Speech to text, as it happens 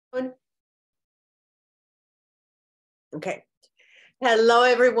Okay. Hello,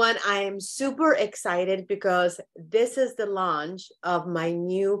 everyone. I am super excited because this is the launch of my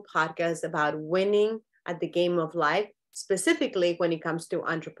new podcast about winning at the game of life, specifically when it comes to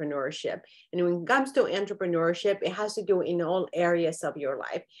entrepreneurship. And when it comes to entrepreneurship, it has to do in all areas of your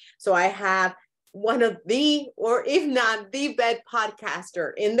life. So I have one of the, or if not the best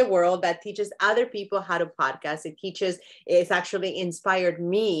podcaster in the world that teaches other people how to podcast. It's actually inspired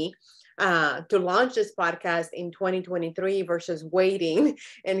me to launch this podcast in 2023 versus waiting.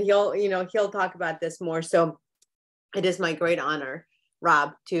 And he'll talk about this more. So it is my great honor,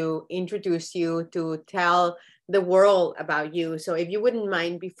 Rob, to introduce you, to tell the world about you. So if you wouldn't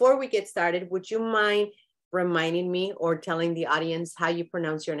mind, before we get started, would you mind reminding me or telling the audience how you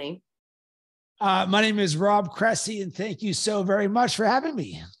pronounce your name? My name is Rob Cressy, and thank you so very much for having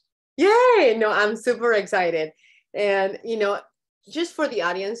me. Yay! No, I'm super excited. And, just for the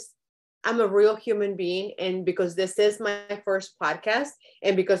audience, I'm a real human being. And because this is my first podcast,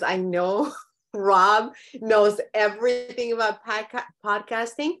 and because I know Rob knows everything about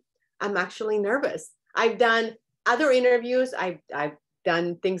podcasting, I'm actually nervous. I've done other interviews. I've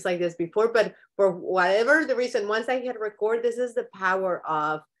done things like this before, but for whatever the reason, once I hit record, this is the power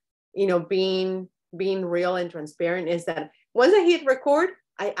of, being real and transparent, is that once I hit record,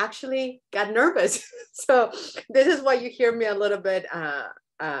 I actually got nervous. So this is why you hear me a little bit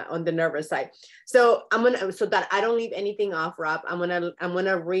on the nervous side. So so that I don't leave anything off, Rob, I'm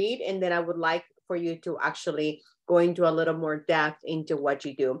gonna read, and then I would like for you to actually go into a little more depth into what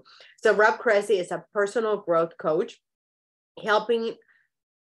you do. So Rob Cressy is a personal growth coach, helping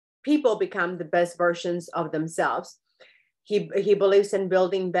people become the best versions of themselves. He believes in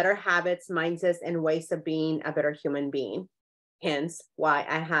building better habits, mindsets, and ways of being a better human being. Hence why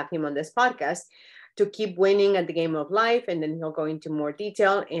I have him on this podcast, to keep winning at the game of life. And then he'll go into more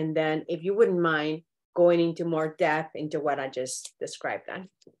detail. And then if you wouldn't mind going into more depth into what I just described then.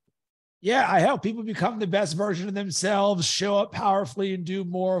 Yeah, I help people become the best version of themselves, show up powerfully, and do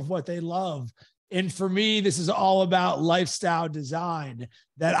more of what they love. And for me, this is all about lifestyle design,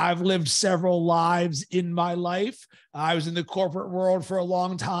 that I've lived several lives in my life. I was in the corporate world for a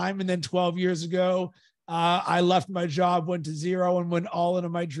long time. And then 12 years ago, I left my job, went to zero, and went all into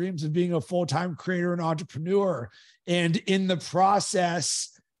my dreams of being a full-time creator and entrepreneur. And in the process,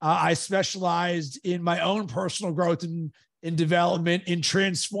 I specialized in my own personal growth and development, and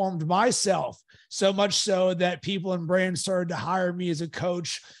transformed myself so much so that people and brands started to hire me as a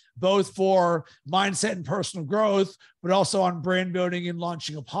coach, both for mindset and personal growth, but also on brand building and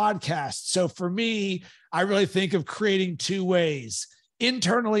launching a podcast. So for me, I really think of creating two ways: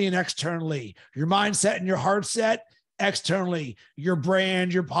 internally and externally, your mindset and your heart set; externally, your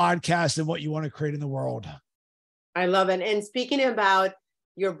brand, your podcast, and what you want to create in the world. I love it. And speaking about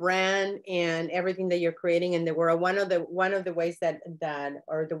your brand and everything that you're creating in the world, one of the ways that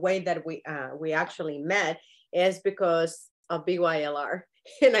or the way that we actually met is because of BYLR.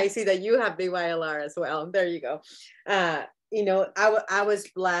 And I see that you have BYLR as well. There you go. I was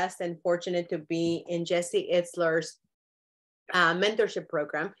blessed and fortunate to be in Jesse Itzler's mentorship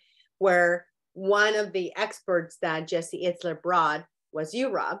program, where one of the experts that Jesse Itzler brought was you,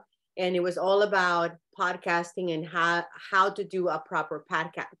 Rob. And it was all about podcasting and how to do a proper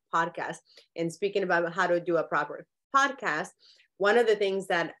podcast. And speaking about how to do a proper podcast, one of the things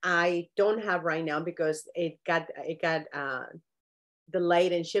that I don't have right now, because it got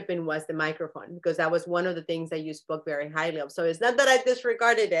delayed in shipping, was the microphone, because that was one of the things that you spoke very highly of. So it's not that I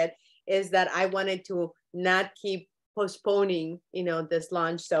disregarded it, is that I wanted to not keep postponing, this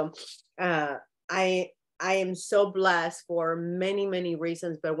launch. So I am so blessed for many, many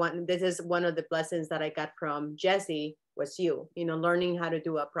reasons, but this is one of the blessings that I got from Jesse, was you, learning how to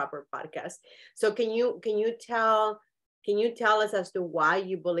do a proper podcast. So can you tell us as to why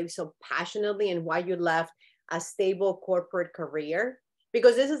you believe so passionately and why you left a stable corporate career?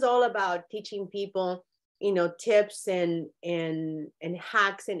 Because this is all about teaching people, tips and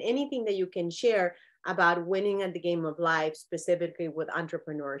hacks and anything that you can share about winning at the game of life, specifically with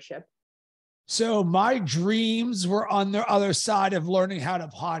entrepreneurship. So my dreams were on the other side of learning how to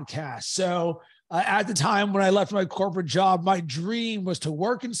podcast. So at the time when I left my corporate job, my dream was to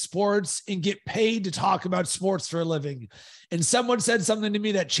work in sports and get paid to talk about sports for a living. And someone said something to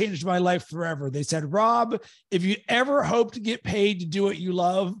me that changed my life forever. They said, Rob, if you ever hope to get paid to do what you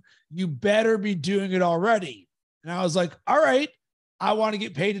love, you better be doing it already. And I was like, all right, I want to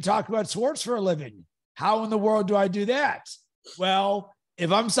get paid to talk about sports for a living. How in the world do I do that? Well,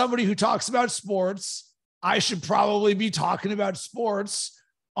 if I'm somebody who talks about sports, I should probably be talking about sports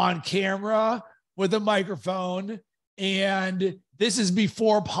on camera with a microphone. And this is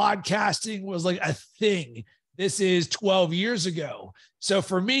before podcasting was like a thing. This is 12 years ago. So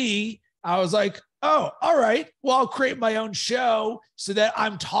for me, I was like, oh, all right, well, I'll create my own show so that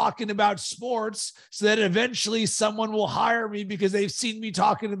I'm talking about sports, so that eventually someone will hire me because they've seen me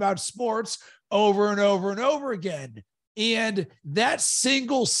talking about sports over and over and over again. And that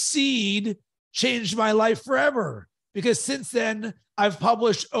single seed changed my life forever, because since then I've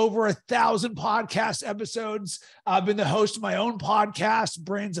published over 1,000 podcast episodes. I've been the host of my own podcast.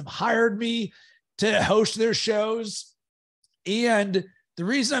 Brands have hired me to host their shows. And the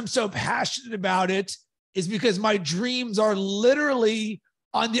reason I'm so passionate about it is because my dreams are literally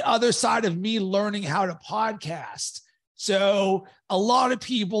on the other side of me learning how to podcast. So a lot of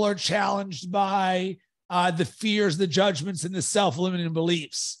people are challenged by the fears, the judgments, and the self-limiting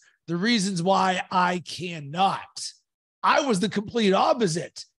beliefs. The reasons why I cannot. I was the complete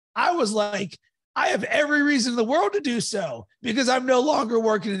opposite. I was like, I have every reason in the world to do so, because I'm no longer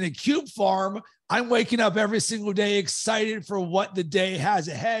working in a cube farm. I'm waking up every single day excited for what the day has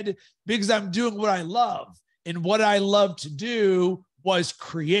ahead, because I'm doing what I love. And what I love to do was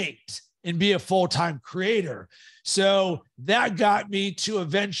create and be a full-time creator. So that got me to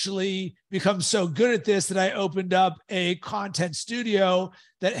eventually become so good at this that I opened up a content studio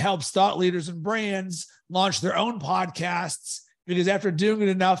that helps thought leaders and brands launch their own podcasts. Because after doing it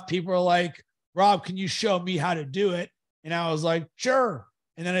enough, people are like, Rob, can you show me how to do it? And I was like, sure.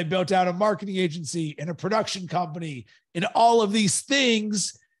 And then I built out a marketing agency and a production company and all of these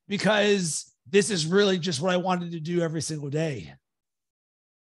things, because this is really just what I wanted to do every single day.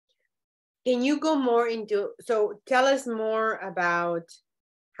 Can you go more into, so tell us more about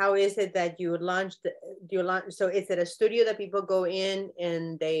how is it that you launched, so is it a studio that people go in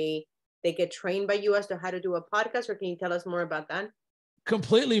and they get trained by you as to how to do a podcast, or can you tell us more about that?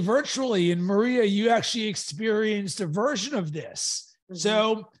 Completely virtually. And Maria, you actually experienced a version of this. Mm-hmm.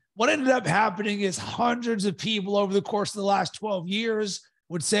 So what ended up happening is hundreds of people over the course of the last 12 years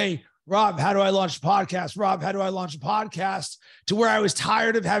would say, Rob, how do I launch a podcast? Rob, how do I launch a podcast? To where I was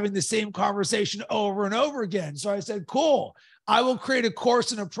tired of having the same conversation over and over again. So I said, cool, I will create a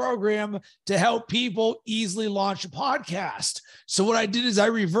course and a program to help people easily launch a podcast. So what I did is I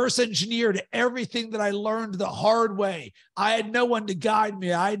reverse engineered everything that I learned the hard way. I had no one to guide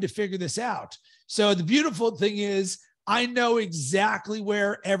me. I had to figure this out. So the beautiful thing is I know exactly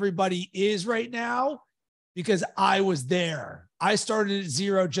where everybody is right now, because I was there. I started at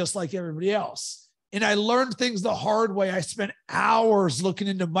zero just like everybody else. And I learned things the hard way. I spent hours looking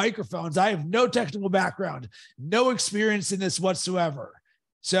into microphones. I have no technical background, no experience in this whatsoever.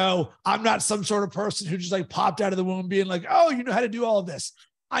 So I'm not some sort of person who just like popped out of the womb being like, oh, you know how to do all of this.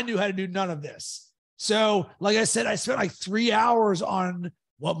 I knew how to do none of this. So like I said, I spent like 3 hours on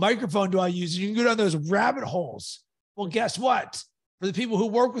what microphone do I use? You can go down those rabbit holes. Well, guess what? For the people who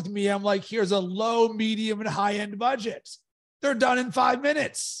work with me, I'm like, here's a low, medium, and high-end budget. They're done in 5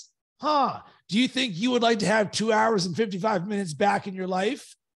 minutes. Do you think you would like to have 2 hours and 55 minutes back in your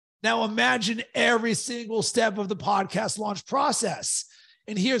life? Now imagine every single step of the podcast launch process.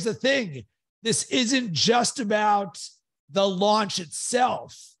 And here's the thing. This isn't just about the launch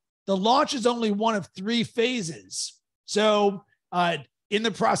itself. The launch is only one of 3 phases. So in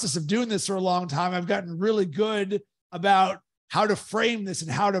the process of doing this for a long time, I've gotten really good about how to frame this and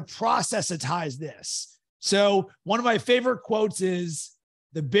how to processitize this. So one of my favorite quotes is,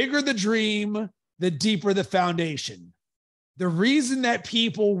 the bigger the dream, the deeper the foundation. The reason that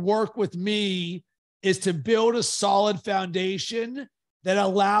people work with me is to build a solid foundation that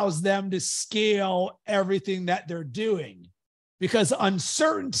allows them to scale everything that they're doing, because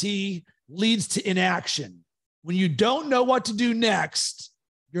uncertainty leads to inaction. When you don't know what to do next,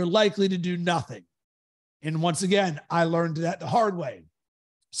 you're likely to do nothing. And once again, I learned that the hard way.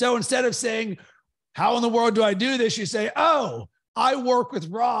 So instead of saying, how in the world do I do this? You say, oh, I work with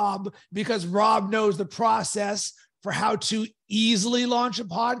Rob because Rob knows the process for how to easily launch a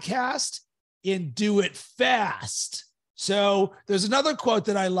podcast and do it fast. So there's another quote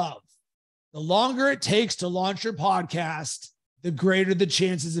that I love. The longer it takes to launch your podcast, the greater the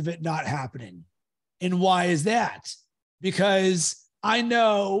chances of it not happening. And why is that? Because I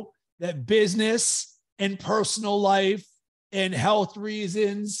know that business and personal life and health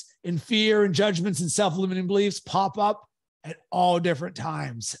reasons and fear and judgments and self-limiting beliefs pop up at all different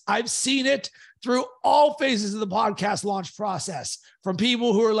times. I've seen it through all phases of the podcast launch process, from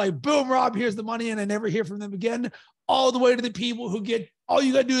people who are like, boom, Rob, here's the money, and I never hear from them again, all the way to the people who get, all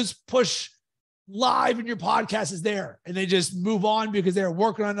you got to do is push live and your podcast is there, and they just move on because they're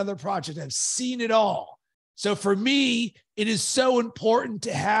working on another project. I've seen it all. So for me, it is so important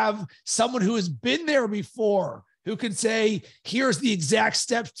to have someone who has been there before, who can say, here's the exact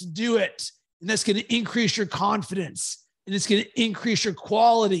steps to do it. and that's going to increase your confidence, and it's going to increase your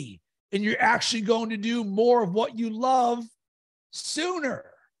quality, and you're actually going to do more of what you love sooner.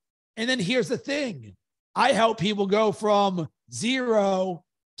 And then here's the thing. I help people go from 0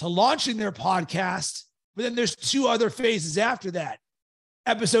 to launching their podcast, but then there's 2 other phases after that.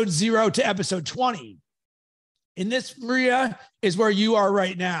 Episode 0 to episode 20. And this, Maria, is where you are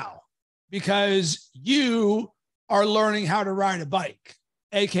right now, because you are learning how to ride a bike,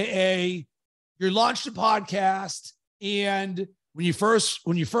 AKA you launched a podcast, and when you first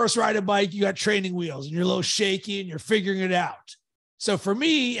ride a bike, you got training wheels and you're a little shaky and you're figuring it out. So for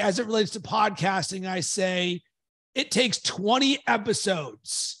me, as it relates to podcasting, I say it takes 20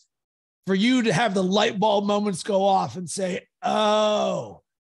 episodes for you to have the light bulb moments go off and say, oh,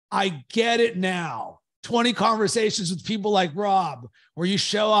 I get it now. 20 conversations with people like Rob, where you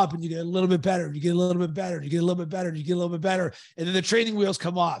show up and you get a little bit better, you get a little bit better, you get a little bit better, you get a little bit better. And then the training wheels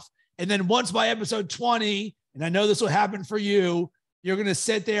come off. And then once by episode 20, and I know this will happen for you, you're going to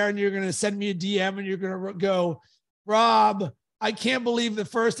sit there and you're going to send me a DM and you're going to go, Rob, I can't believe the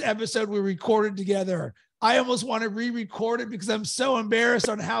first episode we recorded together. I almost want to re-record it because I'm so embarrassed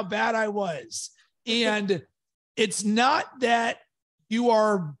on how bad I was. And it's not that you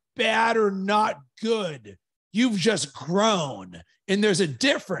are bad or not good. You've just grown. And there's a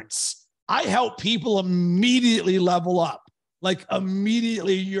difference. I help people immediately level up. Like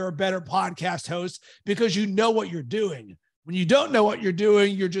immediately you're a better podcast host because you know what you're doing. When you don't know what you're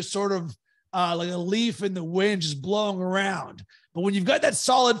doing, you're just sort of like a leaf in the wind, just blowing around. But when you've got that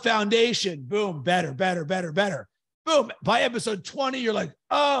solid foundation, boom, better. Boom. By episode 20, you're like,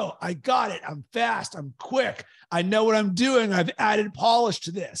 oh, I got it. I'm fast. I'm quick. I know what I'm doing. I've added polish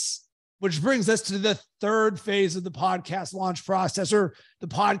to this, which brings us to the 3rd phase of the podcast launch process, or the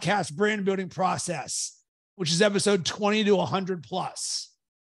podcast brand building process, which is episode 20 to 100 plus.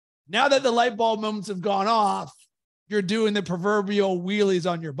 Now that the light bulb moments have gone off, you're doing the proverbial wheelies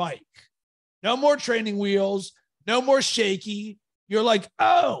on your bike. No more training wheels, no more shaky. You're like,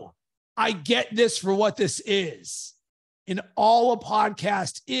 oh, I get this for what this is. And all a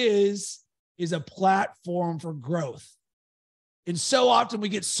podcast is a platform for growth. And so often we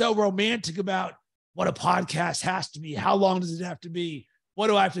get so romantic about what a podcast has to be. How long does it have to be? What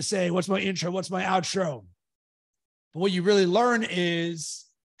do I have to say? What's my intro? What's my outro? But what you really learn is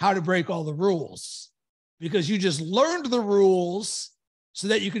how to break all the rules, because you just learned the rules so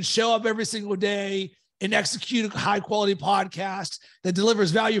that you can show up every single day and execute a high quality podcast that delivers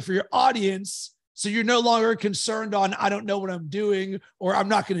value for your audience. So you're no longer concerned on, I don't know what I'm doing, or I'm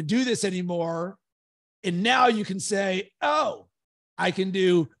not going to do this anymore. And now you can say, oh, I can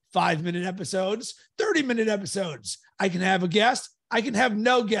do 5-minute episodes, 30-minute episodes. I can have a guest. I can have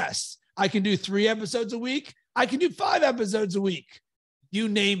no guests. I can do 3 episodes a week. I can do 5 episodes a week. You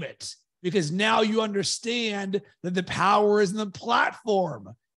name it. Because now you understand that the power is in the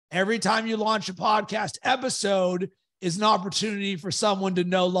platform. Every time you launch a podcast episode is an opportunity for someone to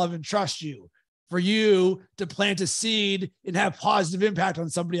know, love, and trust you, for you to plant a seed and have positive impact on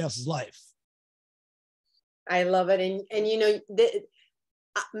somebody else's life. I love it. And you know,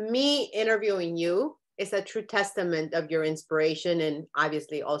 me interviewing you is a true testament of your inspiration, and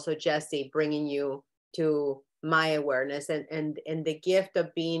obviously also Jesse bringing you to my awareness and the gift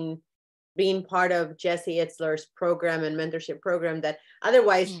of being part of Jesse Itzler's program and mentorship program, that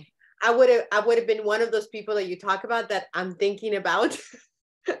otherwise I would have been one of those people that you talk about that I'm thinking about,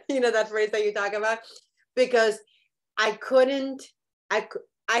 you know, that phrase that you talk about, because I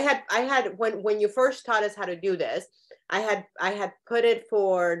had when you first taught us how to do this, I had put it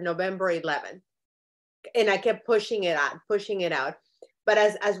for November 11th, and I kept pushing it out. But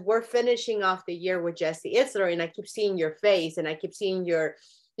as we're finishing off the year with Jesse Itzler, and I keep seeing your face, and I keep seeing your,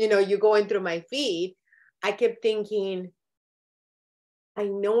 you know, you going through my feed, I kept thinking, I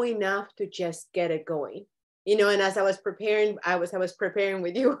know enough to just get it going, you know. And as I was preparing, I was preparing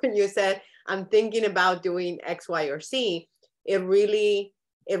with you, and you said, I'm thinking about doing X, Y, or Z. It really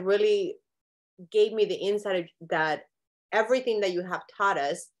gave me the insight that everything that you have taught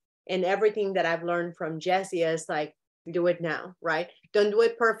us and everything that I've learned from Jesse is like, do it now, right? Don't do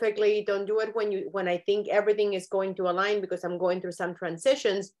it perfectly. Don't do it when I think everything is going to align, because I'm going through some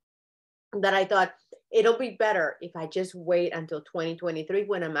transitions that I thought it'll be better if I just wait until 2023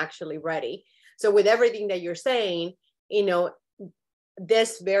 when I'm actually ready. So with everything that you're saying, you know,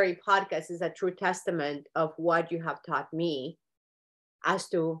 this very podcast is a true testament of what you have taught me as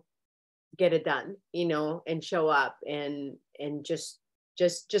to get it done, you know, and show up and just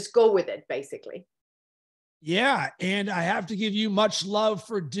go with it, basically. Yeah. And I have to give you much love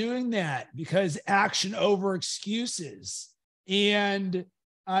for doing that, because action over excuses. And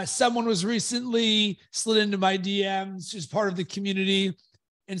Someone was recently slid into my DMs, just part of the community,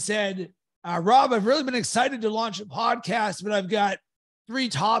 and said, Rob, I've really been excited to launch a podcast, but I've got 3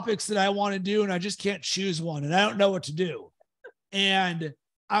 topics that I want to do, and I just can't choose one, and I don't know what to do. And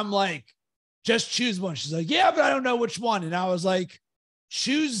I'm like, just choose one. She's like, yeah, but I don't know which one. And I was like,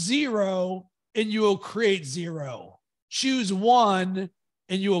 choose 0 and you will create 0. Choose 1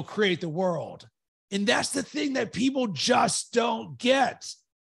 and you will create the world. And that's the thing that people just don't get.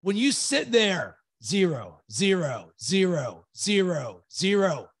 When you sit there, 0, 0, 0, 0,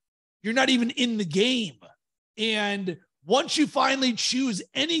 0, you're not even in the game. And once you finally choose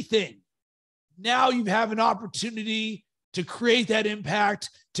anything, now you have an opportunity to create that impact,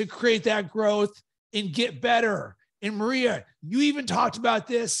 to create that growth and get better. And Maria, you even talked about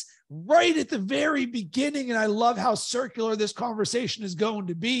this right at the very beginning. And I love how circular this conversation is going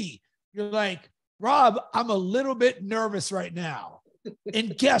to be. You're like, Rob, I'm a little bit nervous right now.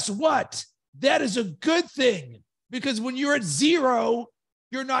 And guess what? That is a good thing, because when you're at 0,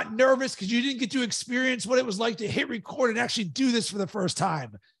 you're not nervous because you didn't get to experience what it was like to hit record and actually do this for the first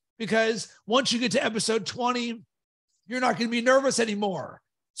time. Because once you get to episode 20, you're not going to be nervous anymore.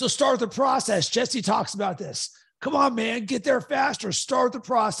 So start the process. Jesse talks about this. Come on, man, get there faster. Start the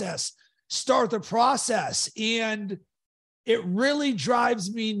process. Start the process. And it really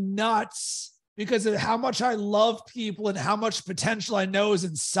drives me nuts because of how much I love people and how much potential I know is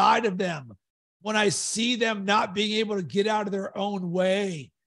inside of them when I see them not being able to get out of their own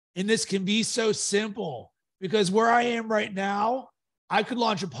way. And this can be so simple, because where I am right now, I could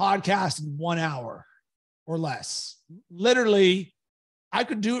launch a podcast in 1 hour or less. Literally, I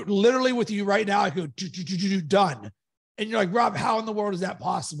could do it literally with you right now. I could do done. And you're like, Rob, how in the world is that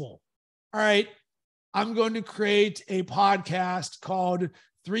possible? All right. I'm going to create a podcast called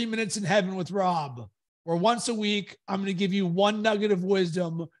 3 Minutes in Heaven with Rob, where once a week, I'm going to give you 1 nugget of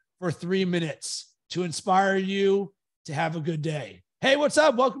wisdom for 3 minutes to inspire you to have a good day. Hey, what's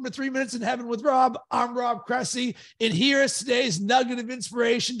up? Welcome to 3 Minutes in Heaven with Rob. I'm Rob Cressy, and here is today's nugget of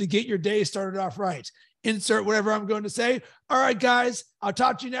inspiration to get your day started off right. Insert whatever I'm going to say. All right, guys, I'll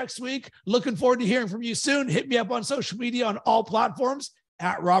talk to you next week. Looking forward to hearing from you soon. Hit me up on social media on all platforms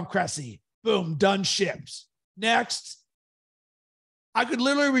at Rob Cressy. Boom, done, shipped. Next, I could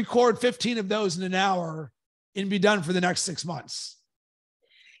literally record 15 of those in an hour and be done for the next 6 months.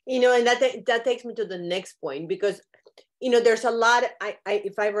 And that takes me to the next point, because there's a lot.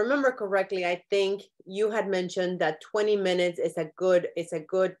 If I remember correctly, I think you had mentioned that 20 minutes is a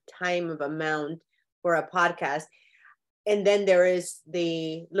good time of amount for a podcast. And then there is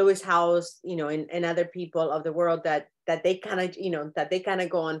the Lewis House, and other people of the world that they kind of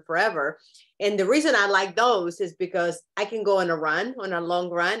go on forever. And the reason I like those is because I can go on a long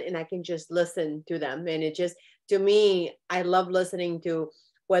run, and I can just listen to them. And it just, to me, I love listening to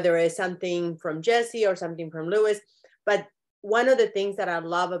whether it's something from Jesse or something from Lewis. But one of the things that I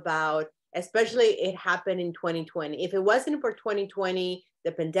love about, especially it happened in 2020, if it wasn't for 2020,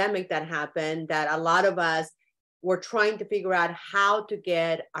 the pandemic that happened, that a lot of us were trying to figure out how to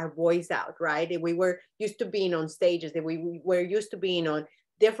get our voice out, right? And we were used to being on stages, that we were used to being on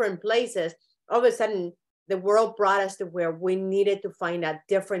different places. All of a sudden, the world brought us to where we needed to find a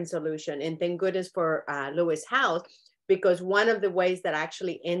different solution. And thank goodness for Lewis House, because one of the ways that I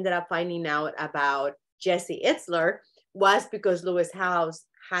actually ended up finding out about Jesse Itzler was because Lewis House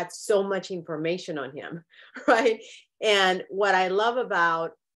had so much information on him, right? And what I love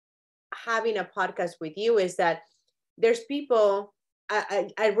about having a podcast with you is that there's people,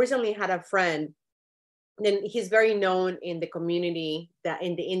 I recently had a friend, and he's very known in the community, that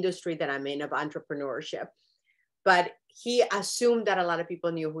in the industry that I'm in, of entrepreneurship, but he assumed that a lot of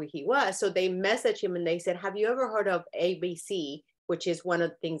people knew who he was. So they messaged him and they said, have you ever heard of ABC, which is one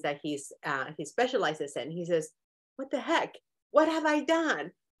of the things that he specializes in? He says, what the heck? What have I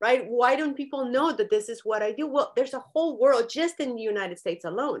done? Right? Why don't people know that this is what I do? Well, there's a whole world just in the United States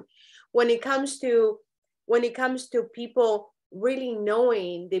alone. When it comes to people really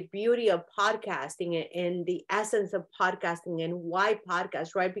knowing the beauty of podcasting and the essence of podcasting and why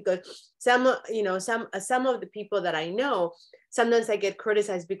podcast, right? Because some of the people that I know, sometimes I get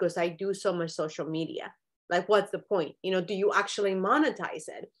criticized because I do so much social media. Like, what's the point? Do you actually monetize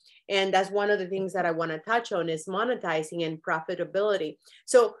it? And that's one of the things that I want to touch on, is monetizing and profitability.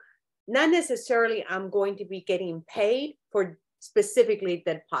 So not necessarily I'm going to be getting paid for specifically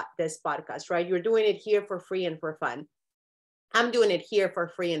this podcast, right? You're doing it here for free and for fun. I'm doing it here for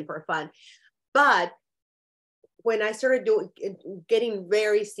free and for fun. But when I started getting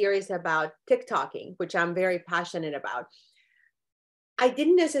very serious about TikToking, which I'm very passionate about, I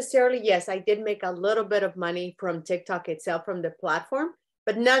didn't necessarily, yes, I did make a little bit of money from TikTok itself, from the platform,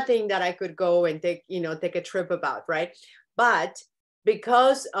 but nothing that I could go and take a trip about, right? But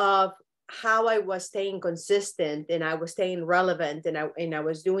because of how I was staying consistent and I was staying relevant and I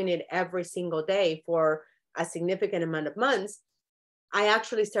was doing it every single day for a significant amount of months, I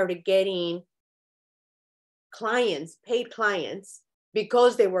actually started getting clients, paid clients,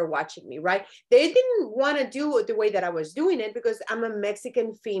 because they were watching me, right? They didn't want to do it the way that I was doing it because I'm a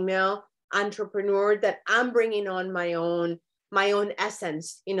Mexican female entrepreneur that I'm bringing on my own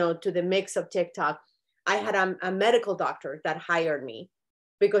essence, to the mix of TikTok. I had a medical doctor that hired me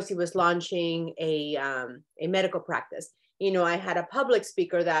because he was launching a medical practice. I had a public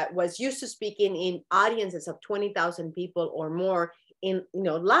speaker that was used to speaking in audiences of 20,000 people or more in,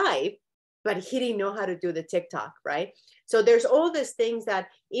 live, but he didn't know how to do the TikTok, right? So there's all these things that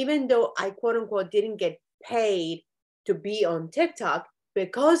even though I quote unquote didn't get paid to be on TikTok,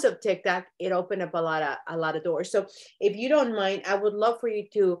 because of TikTok, it opened up a lot of doors. So if you don't mind, I would love for you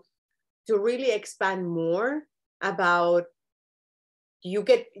to really expand more about,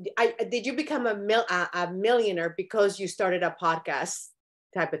 did you become a millionaire because you started a podcast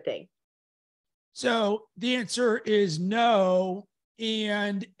type of thing? So the answer is no.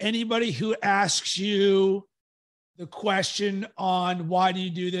 And anybody who asks you the question on why do you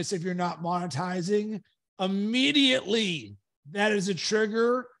do this if you're not monetizing, immediately that is a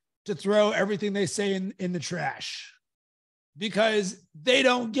trigger to throw everything they say in the trash, because they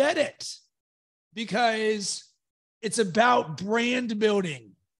don't get it, because it's about brand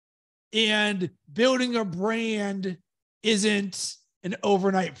building, and building a brand isn't an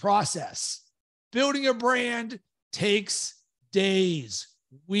overnight process. Building a brand takes days,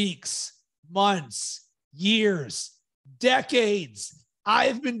 weeks, months, years, decades.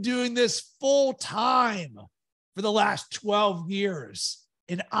 I've been doing this full time for the last 12 years,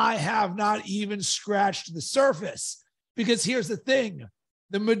 and I have not even scratched the surface. Because here's the thing,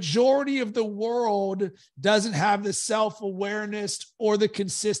 the majority of the world doesn't have the self-awareness or the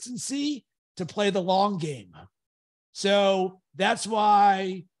consistency to play the long game. So that's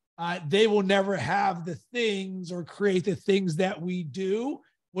why they will never have the things or create the things that we do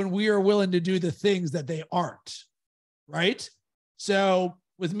when we are willing to do the things that they aren't, right? So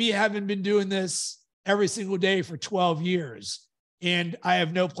with me having been doing this every single day for 12 years, and I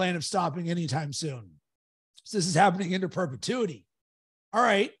have no plan of stopping anytime soon. So this is happening into perpetuity. All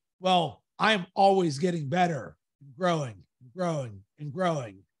right, well, I'm always getting better, growing, growing, and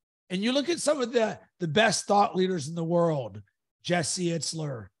growing. And you look at some of the best thought leaders in the world, Jesse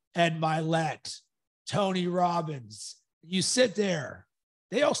Itzler, Ed Milet, Tony Robbins. You sit there,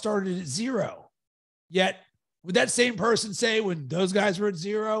 they all started at zero. Yet, would that same person say when those guys were at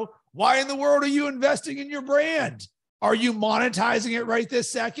zero, why in the world are you investing in your brand? Are you monetizing it right this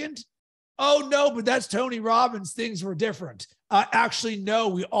second? Oh, no, but that's Tony Robbins. Things were different. Actually, no,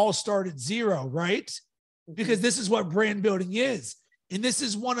 we all start at zero, right? Because this is what brand building is. And this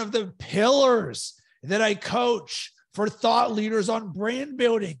is one of the pillars that I coach for thought leaders on brand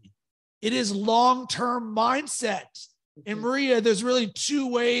building. It is long-term mindset. And Maria, there's really two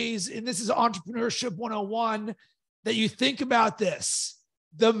ways, and this is Entrepreneurship 101, that you think about this.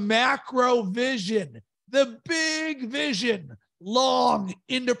 The macro vision, the big vision, long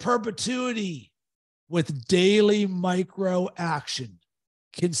into perpetuity, with daily micro action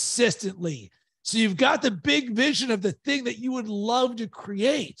consistently. So you've got the big vision of the thing that you would love to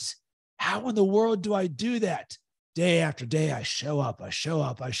create. How in the world do I do that? Day after day, I show up, I show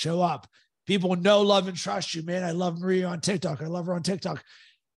up, I show up. People know, love, and trust you, man. I love Maria on TikTok. I love her on TikTok.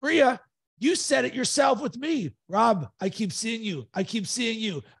 Maria, you said it yourself with me. Rob, I keep seeing you. I keep seeing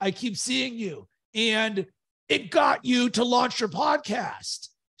you. I keep seeing you. And it got you to launch your podcast.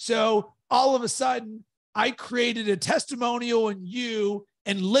 So all of a sudden, I created a testimonial in you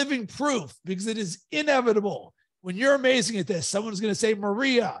and living proof, because it is inevitable. When you're amazing at this, someone's going to say,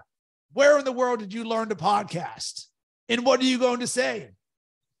 Maria, where in the world did you learn to podcast? And what are you going to say?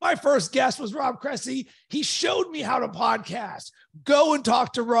 My first guest was Rob Cressy. He showed me how to podcast. Go and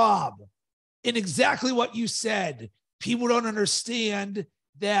talk to Rob. And exactly what you said. People don't understand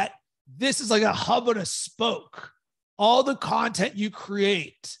that this is like a hub and a spoke. All the content you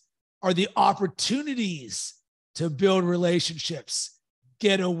create are the opportunities to build relationships,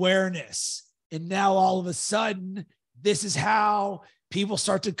 get awareness. And now all of a sudden, this is how people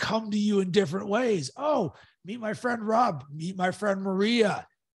start to come to you in different ways. Oh, meet my friend Rob, meet my friend Maria.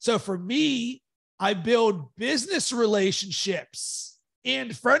 So for me, I build business relationships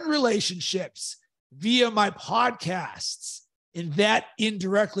and friend relationships via my podcasts. And that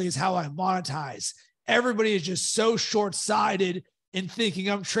indirectly is how I monetize. Everybody is just so short-sighted in thinking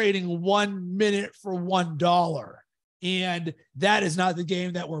I'm trading 1 minute for $1. And that is not the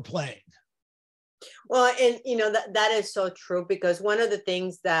game that we're playing. Well, and that is so true, because one of the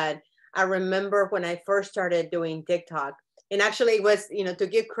things that I remember when I first started doing TikTok, and actually it was, to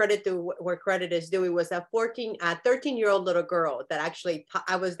give credit to where credit is due, it was a 13-year-old little girl that actually,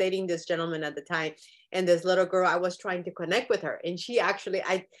 I was dating this gentleman at the time, and this little girl, I was trying to connect with her. And she actually,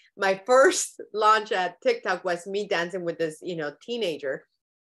 my first launch at TikTok was me dancing with this, teenager.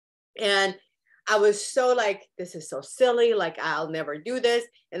 And I was so like, this is so silly. Like, I'll never do this.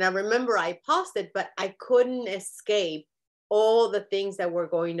 And I remember I paused it, but I couldn't escape all the things that were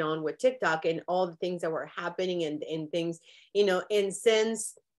going on with TikTok and all the things that were happening and things, and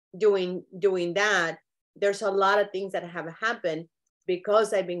since doing that, there's a lot of things that have happened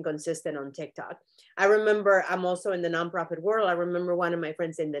because I've been consistent on TikTok. I remember, I'm also in the nonprofit world. I remember one of my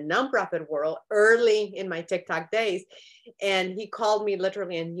friends in the nonprofit world early in my TikTok days, and he called me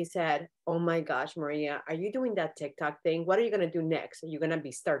literally and he said, "Oh my gosh, Maria, are you doing that TikTok thing? What are you going to do next? Are you going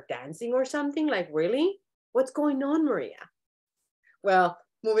to start dancing or something? Like, really? What's going on, Maria?" Well,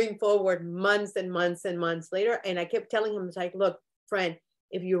 moving forward, months and months and months later, and I kept telling him, it's like, look, friend,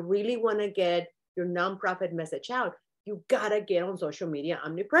 if you really want to get your nonprofit message out, you got to get on social media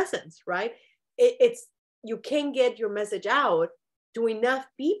omnipresence, right? It's you can get your message out to enough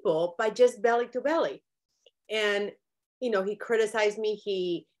people by just belly to belly. And he criticized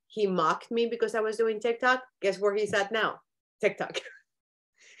me, he mocked me because I was doing TikTok. Guess where he's at now? TikTok.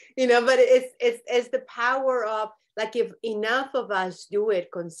 But it's the power of, like, if enough of us do it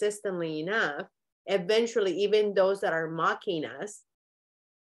consistently enough, eventually even those that are mocking us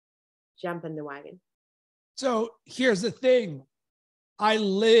jump in the wagon. So here's the thing. I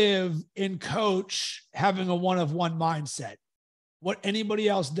live and coach having a one-of-one mindset. What anybody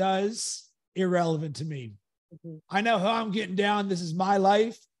else does, irrelevant to me. Mm-hmm. I know how I'm getting down. This is my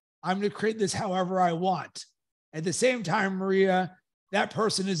life. I'm going to create this however I want. At the same time, Maria, that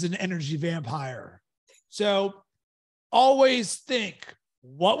person is an energy vampire. So always think,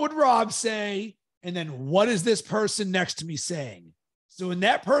 what would Rob say? And then what is this person next to me saying? So when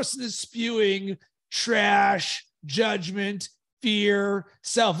that person is spewing trash, judgment, fear,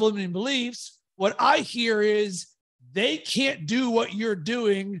 self-limiting beliefs, what I hear is, they can't do what you're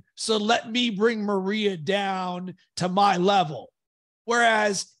doing, so let me bring Maria down to my level.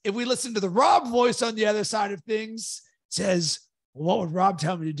 Whereas if we listen to the Rob voice on the other side of things, it says, well, what would Rob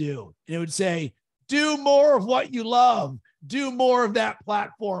tell me to do? And it would say, do more of what you love. Do more of that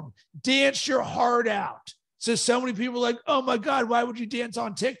platform. Dance your heart out. So many people are like, oh my God, why would you dance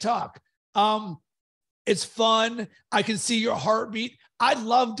on TikTok? It's fun. I can see your heartbeat. I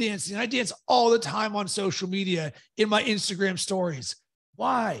love dancing. I dance all the time on social media in my Instagram stories.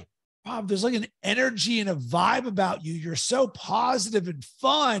 Why? Rob, there's like an energy and a vibe about you. You're so positive and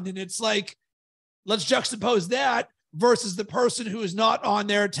fun. And it's like, let's juxtapose that versus the person who is not on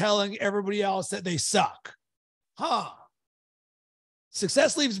there telling everybody else that they suck.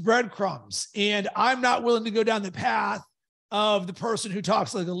 Success leaves breadcrumbs. And I'm not willing to go down the path of the person who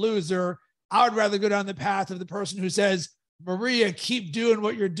talks like a loser. I would rather go down the path of the person who says, Maria, keep doing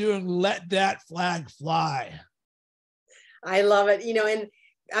what you're doing. Let that flag fly. I love it. And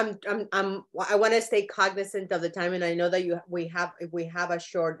I want to stay cognizant of the time. And I know that we have a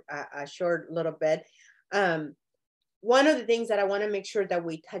short little bit. One of the things that I want to make sure that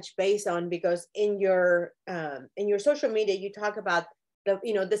we touch base on, because in your social media, you talk about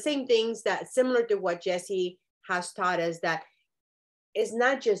the same things that similar to what Jesse has taught us, that it's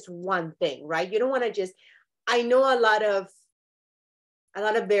not just one thing, right? You don't want to just, I know a lot of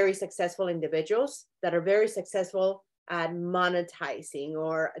very successful individuals that are very successful at monetizing,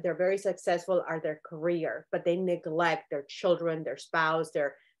 or they're very successful at their career, but they neglect their children, their spouse,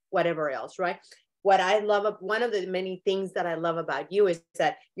 their whatever else, right? What I love, one of the many things that I love about you is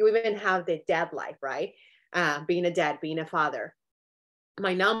that you even have the dad life, right? Being a dad, being a father.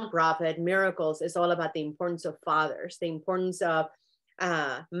 My nonprofit, Miracles, is all about the importance of fathers, the importance of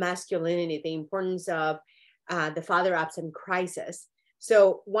masculinity, the importance of the father absent crisis.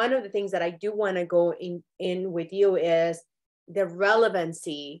 So one of the things that I do want to go in with you is the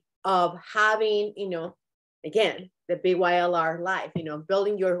relevancy of having, again, the BYLR life,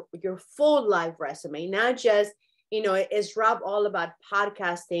 building your full life resume, not just, is Rob all about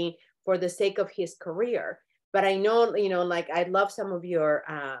podcasting for the sake of his career? But I know, like, I love some of your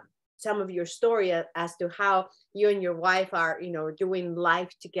story as to how you and your wife are, doing life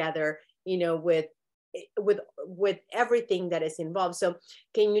together, with everything that is involved. So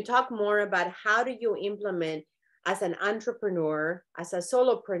can you talk more about how do you implement as an entrepreneur, as a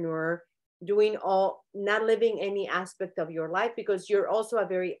solopreneur, not living any aspect of your life, because you're also a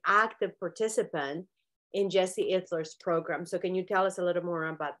very active participant in Jesse Itzler's program. So can you tell us a little more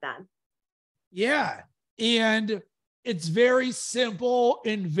about that? Yeah. And it's very simple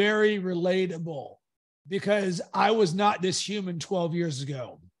and very relatable because I was not this human 12 years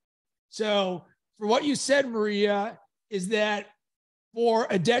ago. So for what you said, Maria, is that for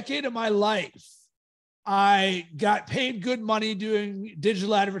a decade of my life, I got paid good money doing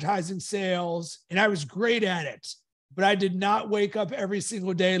digital advertising sales, and I was great at it, but I did not wake up every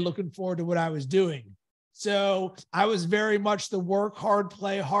single day looking forward to what I was doing. So I was very much the work hard,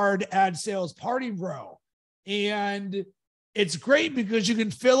 play hard ad sales party bro. And it's great because you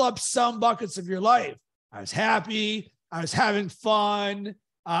can fill up some buckets of your life. I was happy. I was having fun.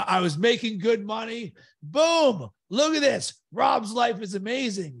 I was making good money. Boom. Look at this. Rob's life is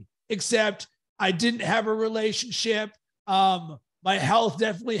amazing, except I didn't have a relationship. My health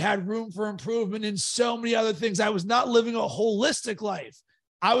definitely had room for improvement in so many other things. I was not living a holistic life.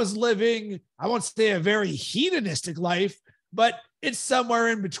 I was living, I won't say a very hedonistic life, but it's somewhere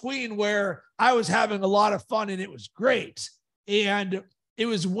in between where I was having a lot of fun and it was great. And it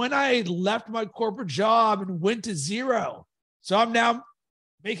was when I left my corporate job and went to zero. So I'm now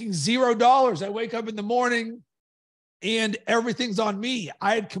making $0. I wake up in the morning and everything's on me.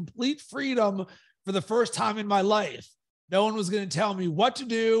 I had complete freedom for the first time in my life. No one was going to tell me what to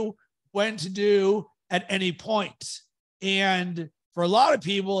do, when to do at any point. And for a lot of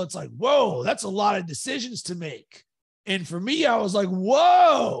people, it's like, whoa, that's a lot of decisions to make. And for me, I was like,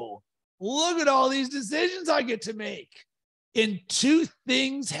 whoa, look at all these decisions I get to make. And two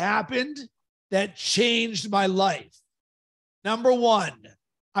things happened that changed my life. Number one,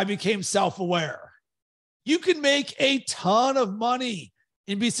 I became self-aware. You can make a ton of money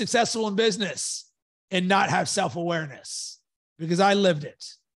and be successful in business and not have self-awareness, because I lived it.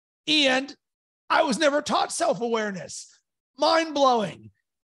 And I was never taught self-awareness. Mind-blowing.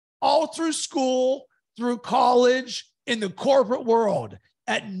 All through school, through college, in the corporate world,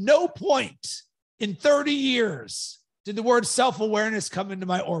 at no point in 30 years did the word self-awareness come into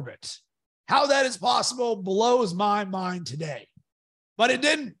my orbit. How that is possible blows my mind today. But it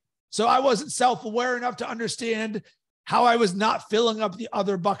didn't. So I wasn't self-aware enough to understand how I was not filling up the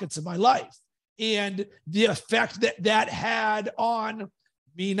other buckets of my life and the effect that that had on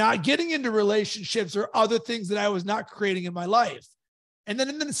me not getting into relationships or other things that I was not creating in my life. And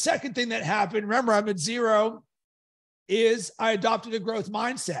then the second thing that happened, remember, I'm at zero, is I adopted a growth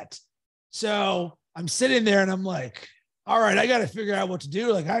mindset. So I'm sitting there and I'm like, all right, I got to figure out what to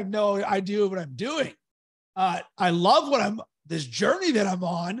do. Like, I have no idea what I'm doing. I love this journey that I'm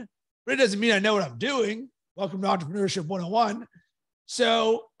on, but it doesn't mean I know what I'm doing. Welcome to Entrepreneurship 101.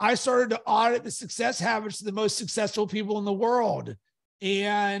 So I started to audit the success habits of the most successful people in the world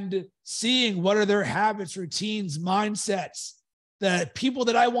and seeing what are their habits, routines, mindsets, the people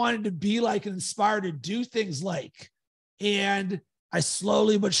that I wanted to be like and inspire to do things like. And I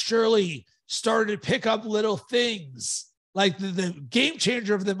slowly but surely started to pick up little things. Like the game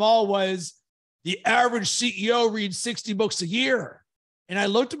changer of them all was the average CEO reads 60 books a year. And I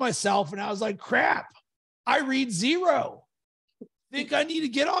looked at myself and I was like, crap, I read zero. I think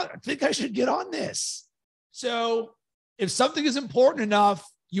I should get on this. So if something is important enough,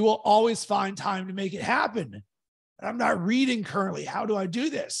 you will always find time to make it happen. But I'm not reading currently. How do I do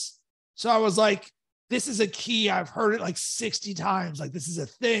this? So I was like, this is a key. I've heard it like 60 times. Like, this is a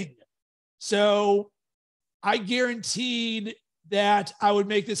thing. So I guaranteed that I would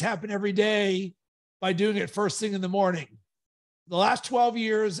make this happen every day by doing it first thing in the morning. The last 12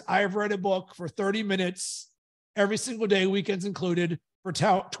 years, I have read a book for 30 minutes every single day, weekends included, for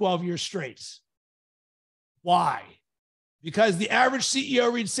 12 years straight. Why? Because the average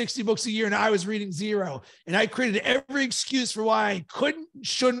CEO reads 60 books a year and I was reading zero. And I created every excuse for why I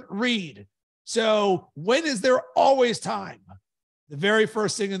shouldn't read. So when is there always time? The very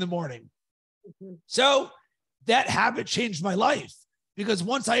first thing in the morning. Mm-hmm. So that habit changed my life, because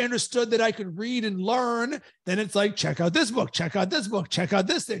once I understood that I could read and learn, then it's like, check out this book, check out this book, check out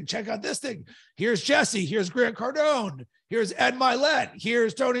this thing, check out this thing. Here's Jesse, here's Grant Cardone, here's Ed Milet,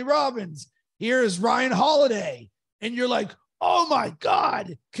 here's Tony Robbins, here's Ryan Holiday. And you're like, oh my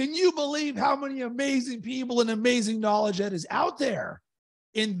God, can you believe how many amazing people and amazing knowledge that is out there?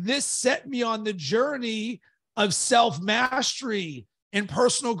 And this set me on the journey of self-mastery and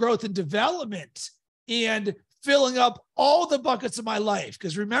personal growth and development and filling up all the buckets of my life.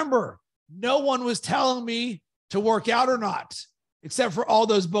 Because remember, no one was telling me to work out or not, except for all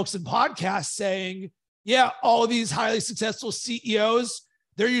those books and podcasts saying, yeah, all of these highly successful CEOs,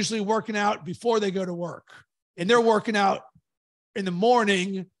 they're usually working out before they go to work. And they're working out in the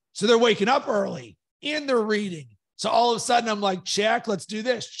morning. So they're waking up early and they're reading. So all of a sudden I'm like, check, let's do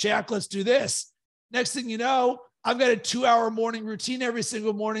this. Check, let's do this. Next thing you know, I've got a 2-hour morning routine every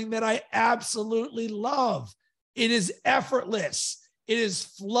single morning that I absolutely love. It is effortless. It is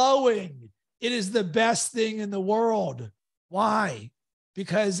flowing. It is the best thing in the world. Why?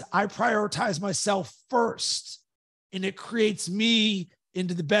 Because I prioritize myself first, and it creates me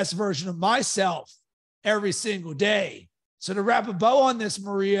into the best version of myself every single day. So to wrap a bow on this,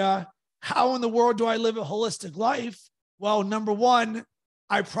 Maria, how in the world do I live a holistic life? Well, number one,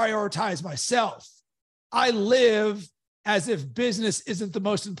 I prioritize myself. I live as if business isn't the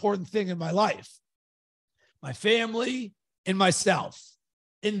most important thing in my life. My family and myself,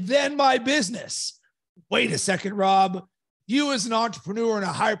 and then my business. Wait a second, Rob. You as an entrepreneur and a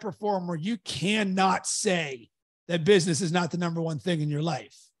high performer, you cannot say that business is not the number one thing in your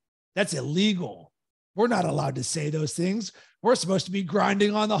life. That's illegal. We're not allowed to say those things. We're supposed to be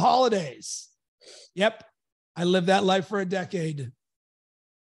grinding on the holidays. Yep, I lived that life for a decade.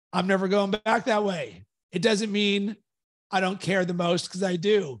 I'm never going back that way. It doesn't mean I don't care the most, because I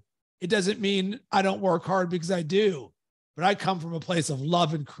do. It doesn't mean I don't work hard, because I do. But I come from a place of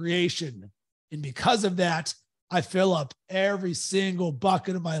love and creation. And because of that, I fill up every single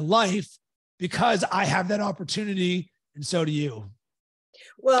bucket of my life because I have that opportunity, and so do you.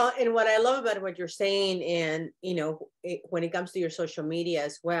 Well, and what I love about what you're saying, and when it comes to your social media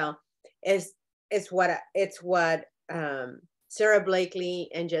as well, is what Sarah Blakely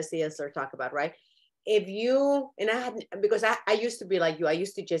and Jesse Isler talk about, right? If you, and I had, because I used to be like you, I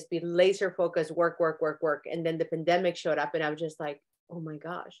used to just be laser focused, work. And then the pandemic showed up, and I was just like, oh my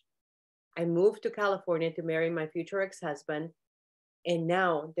gosh, I moved to California to marry my future ex-husband. And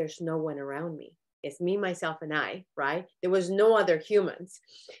now there's no one around me. It's me, myself, and I, right? There was no other humans.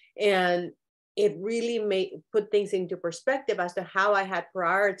 And it really put things into perspective as to how I had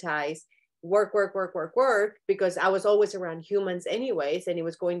prioritized work, because I was always around humans anyways, and it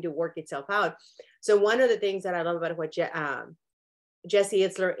was going to work itself out. So one of the things that I love about what Jesse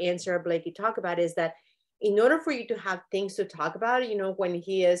Itzler and Sarah Blakey talk about is that in order for you to have things to talk about,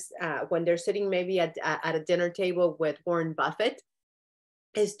 when they're sitting maybe at a dinner table with Warren Buffett,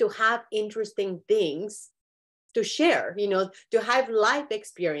 is to have interesting things to share, to have life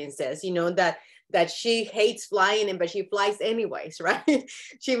experiences, that she hates flying, but she flies anyways, right?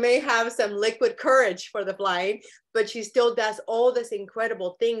 She may have some liquid courage for the flying, but she still does all these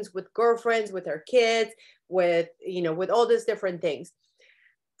incredible things with girlfriends, with her kids, with all these different things.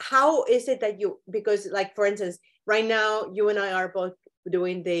 How is it that because like, for instance, right now, you and I are both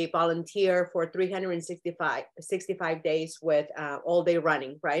doing the volunteer for 365 days with all day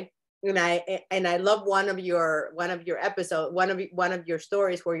running, right? And I love one of your episodes, one of your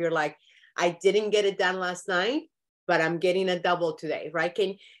stories where you're like, I didn't get it done last night, but I'm getting a double today, right?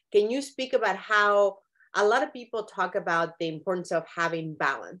 Can you speak about how a lot of people talk about the importance of having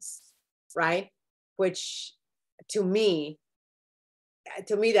balance, right? Which to me,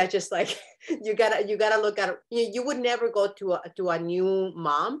 that's just like, you gotta look at, you would never go to a new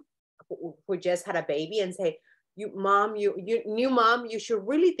mom who just had a baby and say, new mom, you should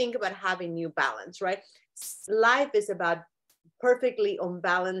really think about having new balance, right? Life is about perfectly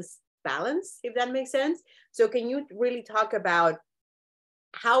unbalanced balance, if that makes sense. So can you really talk about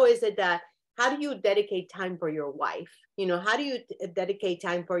how do you dedicate time for your wife? How do you dedicate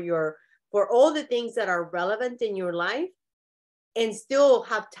time for all the things that are relevant in your life, and still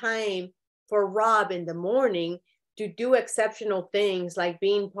have time for Rob in the morning to do exceptional things like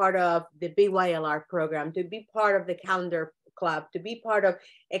being part of the BYLR program, to be part of the calendar club, to be part of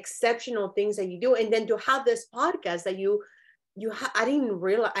exceptional things that you do. And then to have this podcast that I didn't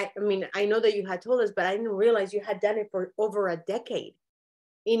realize, I know that you had told us, but I didn't realize you had done it for over a decade.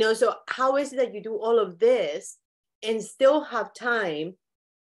 So how is it that you do all of this and still have time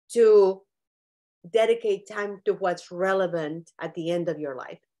to dedicate time to what's relevant at the end of your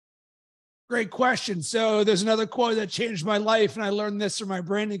life? Great question. So there's another quote that changed my life, and I learned this from my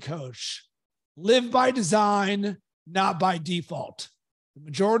branding coach. Live by design, not by default. The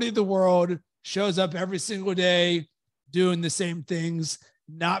majority of the world shows up every single day doing the same things,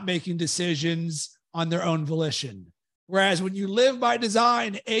 not making decisions on their own volition. Whereas when you live by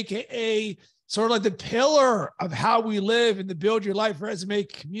design, AKA sort of like the pillar of how we live in the Build Your Life Resume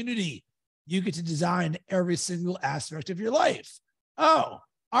community, you get to design every single aspect of your life. Oh,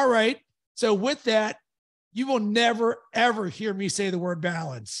 all right. So with that, you will never, ever hear me say the word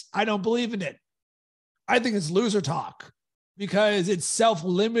balance. I don't believe in it. I think it's loser talk, because it's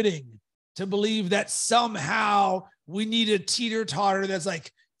self-limiting to believe that somehow we need a teeter-totter that's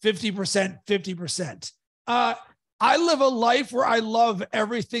like 50%, 50%. I live a life where I love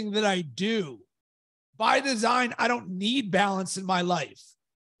everything that I do. By design, I don't need balance in my life,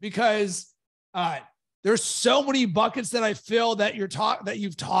 because There's so many buckets that I feel that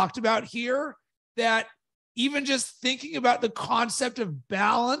you've talked about here, that even just thinking about the concept of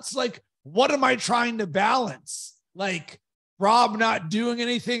balance, like, what am I trying to balance? Like, Rob not doing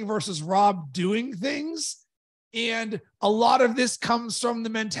anything versus Rob doing things. And a lot of this comes from the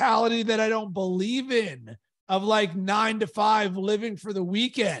mentality that I don't believe in, of like 9 to 5 living for the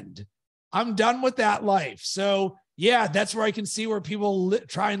weekend. I'm done with that life. So yeah, that's where I can see where people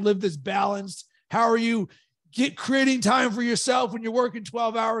try and live this balanced. How are you creating time for yourself when you're working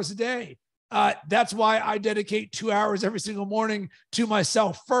 12 hours a day? That's why I dedicate 2 hours every single morning to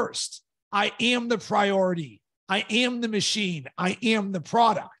myself first. I am the priority. I am the machine. I am the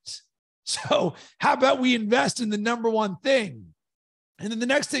product. So how about we invest in the number one thing? And then the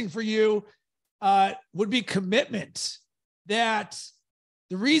next thing for you would be commitment. That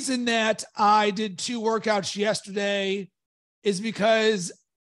the reason that I did 2 workouts yesterday is because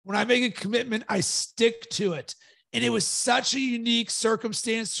when I make a commitment, I stick to it. And it was such a unique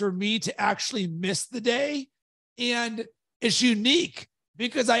circumstance for me to actually miss the day. And it's unique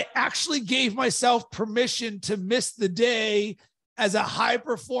because I actually gave myself permission to miss the day as a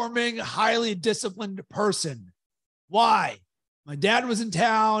high-performing, highly disciplined person. Why? My dad was in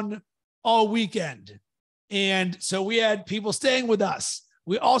town all weekend. And so we had people staying with us.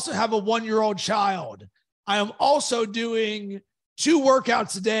 We also have a 1-year-old child. I am also doing 2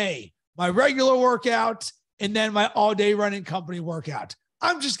 workouts a day, my regular workout and then my all-day running company workout.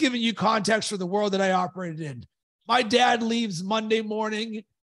 I'm just giving you context for the world that I operated in. My dad leaves Monday morning,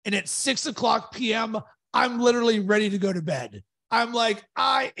 and at 6:00 p.m., I'm literally ready to go to bed. I'm like,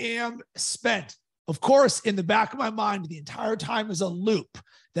 I am spent. Of course, in the back of my mind, the entire time is a loop.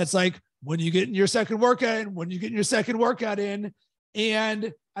 That's like, when you get in your second workout in, when you get in your second workout in.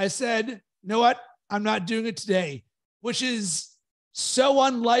 And I said, you know what? I'm not doing it today, which is so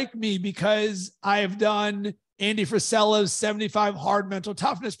unlike me because I have done Andy Frisella's 75 Hard Mental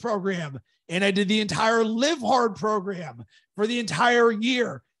Toughness program, and I did the entire Live Hard program for the entire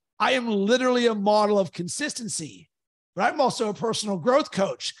year. I am literally a model of consistency, but I'm also a personal growth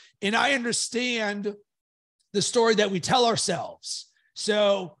coach, and I understand the story that we tell ourselves.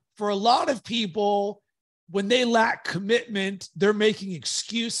 So for a lot of people, when they lack commitment, they're making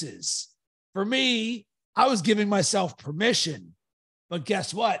excuses. For me, I was giving myself permission. But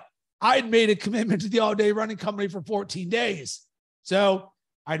guess what? I'd made a commitment to the all-day running company for 14 days. So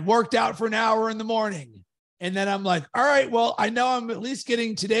I'd worked out for an hour in the morning. And then I'm like, all right, well, I know I'm at least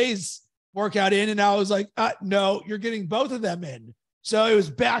getting today's workout in. And I was like, no, you're getting both of them in. So it was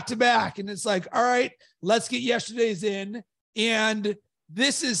back to back. And it's like, all right, let's get yesterday's in. And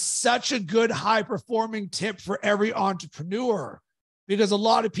this is such a good high-performing tip for every entrepreneur, because a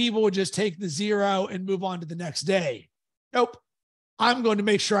lot of people would just take the 0 and move on to the next day. Nope. I'm going to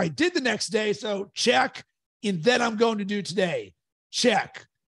make sure I did the next day. So check. And then I'm going to do today. Check.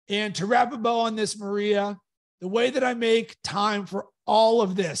 And to wrap a bow on this, Maria, the way that I make time for all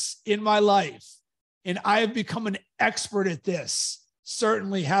of this in my life, and I have become an expert at this,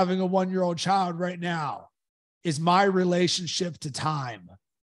 certainly having a 1-year-old child right now, is my relationship to time.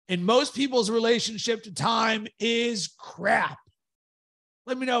 And most people's relationship to time is crap.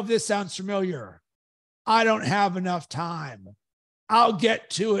 Let me know if this sounds familiar. I don't have enough time. I'll get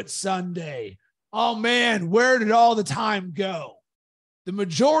to it Sunday. Oh man, where did all the time go? The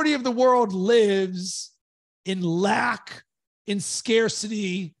majority of the world lives in lack, in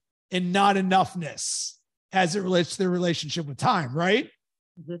scarcity, and not enoughness as it relates to their relationship with time, right?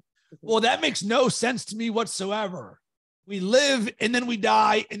 Mm-hmm. Well, that makes no sense to me whatsoever. We live and then we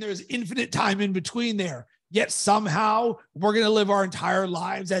die, and there's infinite time in between there. Yet somehow we're going to live our entire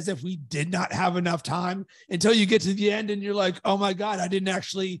lives as if we did not have enough time, until you get to the end and you're like, oh my God, I didn't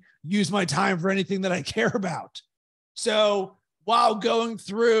actually use my time for anything that I care about. So while going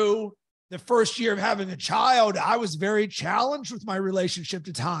through the first year of having a child, I was very challenged with my relationship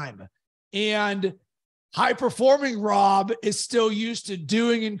to time. And high-performing Rob is still used to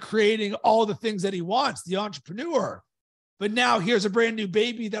doing and creating all the things that he wants, the entrepreneur. But now here's a brand new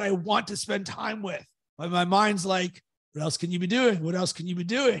baby that I want to spend time with. But my mind's like, what else can you be doing? What else can you be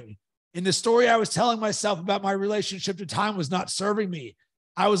doing? And the story I was telling myself about my relationship to time was not serving me.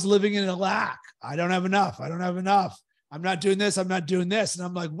 I was living in a lack. I don't have enough. I don't have enough. I'm not doing this. I'm not doing this. And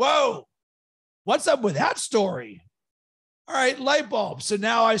I'm like, whoa, what's up with that story? All right, light bulb. So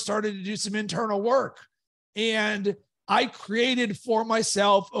now I started to do some internal work, and I created for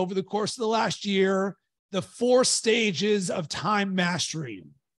myself over the course of the last year the 4 stages of time mastery.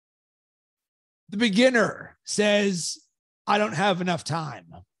 The beginner says, I don't have enough time.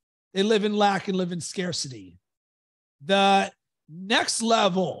 They live in lack and live in scarcity. The next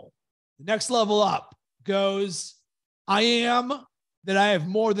level, The next level up goes, I am that I have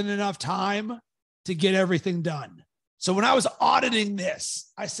more than enough time to get everything done. So when I was auditing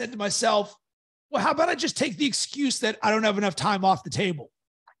this, I said to myself, well, how about I just take the excuse that I don't have enough time off the table?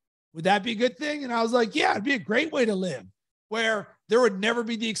 Would that be a good thing? And I was like, yeah, it'd be a great way to live, where there would never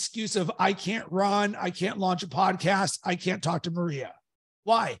be the excuse of I can't run, I can't launch a podcast, I can't talk to Maria.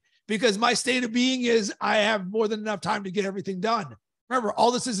 Why? Because my state of being is I have more than enough time to get everything done. Remember,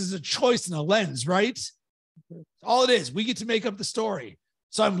 all this is a choice and a lens, right? All it is. We get to make up the story.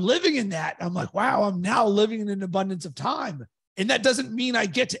 So I'm living in that. I'm like, wow, I'm now living in an abundance of time. And that doesn't mean I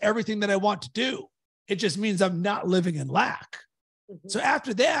get to everything that I want to do. It just means I'm not living in lack. Mm-hmm. So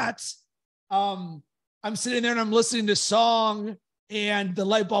after that, I'm sitting there and I'm listening to a song and the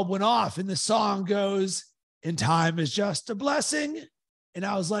light bulb went off and the song goes, "And time is just a blessing." And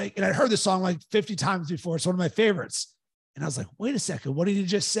I was like, and I'd heard the song like 50 times before. It's one of my favorites. And I was like, wait a second, what did he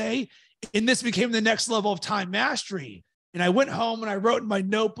just say? And this became the next level of time mastery. And I went home and I wrote in my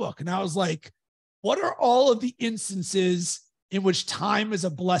notebook and I was like, what are all of the instances in which time is a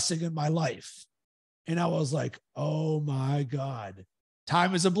blessing in my life? And I was like, oh my God,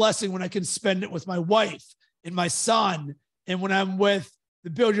 time is a blessing when I can spend it with my wife and my son. And when I'm with the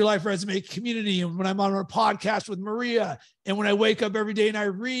Build Your Life Resume community, and when I'm on a podcast with Maria, and when I wake up every day and I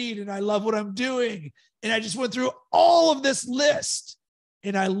read and I love what I'm doing. And I just went through all of this list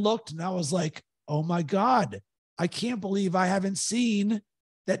and I looked and I was like, oh my God, I can't believe I haven't seen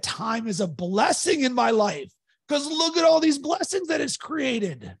that time is a blessing in my life, because look at all these blessings that it's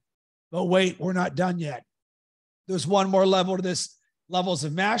created. But wait, we're not done yet. There's one more level to this, levels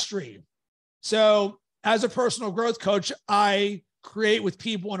of mastery. So as a personal growth coach, I create with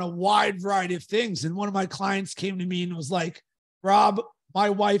people in a wide variety of things. And one of my clients came to me and was like, Rob, my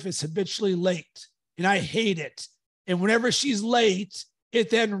wife is habitually late and I hate it. And whenever she's late,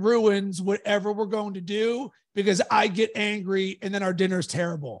 it then ruins whatever we're going to do because I get angry and then our dinner's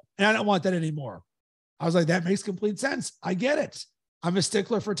terrible. And I don't want that anymore. I was like, that makes complete sense. I get it. I'm a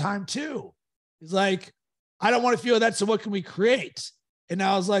stickler for time too. He's like, I don't want to feel that. So what can we create? And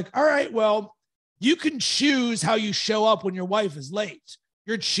I was like, all right, well, you can choose how you show up when your wife is late.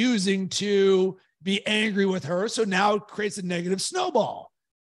 You're choosing to be angry with her. So now it creates a negative snowball.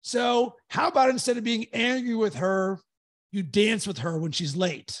 So how about instead of being angry with her, you dance with her when she's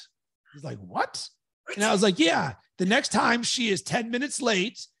late? He's like, what? And I was like, yeah, the next time she is 10 minutes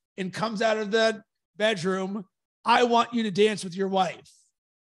late and comes out of the bedroom, I want you to dance with your wife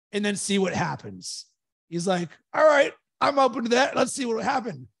and then see what happens. He's like, all right, I'm open to that. Let's see what will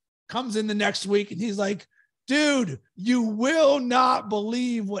happen. Comes in the next week and he's like, dude, you will not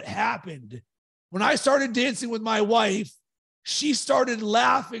believe what happened. When I started dancing with my wife, she started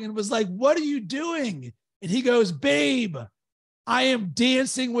laughing and was like, what are you doing? And he goes, babe, I am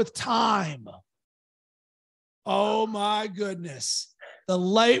dancing with time. Oh my goodness. The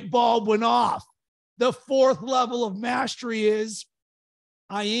light bulb went off. The fourth level of mastery is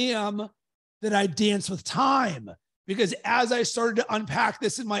I am that I dance with time. Because as I started to unpack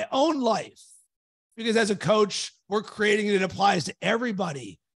this in my own life, because as a coach, we're creating it, it applies to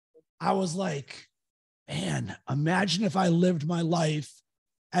everybody. I was like, man, imagine if I lived my life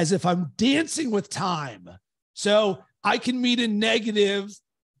as if I'm dancing with time. So I can meet a negative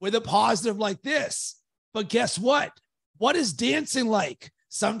with a positive like this. But guess what? What is dancing like?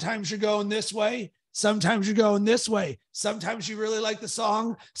 Sometimes you're going this way. Sometimes you're going this way. Sometimes you really like the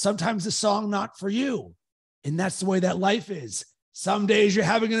song. Sometimes the song not for you. And that's the way that life is. Some days you're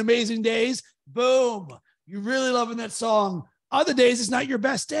having an amazing days. Boom. You're really loving that song. Other days it's not your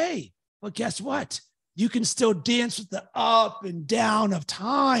best day. But guess what? You can still dance with the up and down of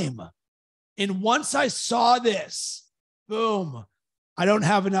time. And once I saw this, boom, I don't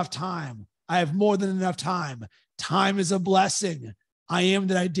have enough time. I have more than enough time. Time is a blessing. I am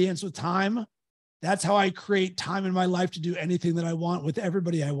that I dance with time. That's how I create time in my life to do anything that I want with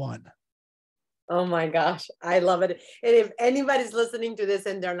everybody I want. Oh my gosh, I love it. And if anybody's listening to this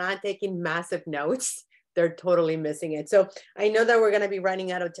and they're not taking massive notes, they're totally missing it. So I know that we're going to be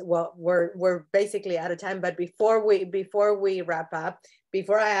running out of, we're basically out of time, but before we wrap up,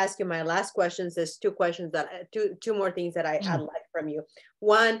 before I ask you my last questions, there's two more things that I'd like from you.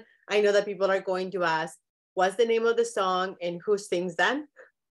 One, I know that people are going to ask, what's the name of the song and who sings that?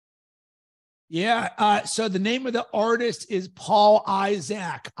 Yeah. So the name of the artist is Paul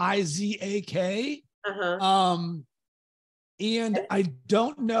Isaac, Izak. And I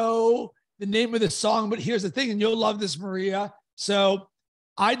don't know the name of the song, but here's the thing, and you'll love this, Maria. So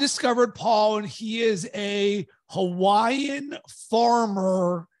I discovered Paul, and he is a Hawaiian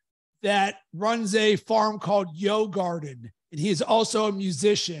farmer that runs a farm called Yo Garden. And he is also a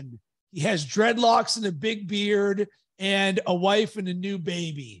musician. He has dreadlocks and a big beard and a wife and a new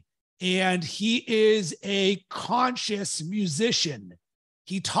baby. And he is a conscious musician.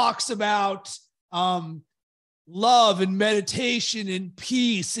 He talks about love and meditation and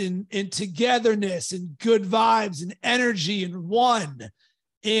peace and togetherness and good vibes and energy and one.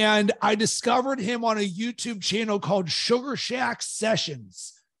 And I discovered him on a YouTube channel called Sugar Shack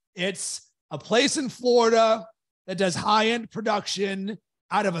Sessions. It's a place in Florida that does high-end production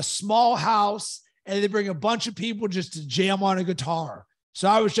out of a small house, and they bring a bunch of people just to jam on a guitar. So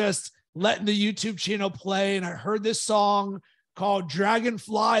I was just letting the YouTube channel play, and I heard this song called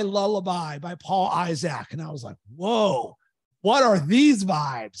Dragonfly Lullaby by Paul Isaac. And I was like, whoa, what are these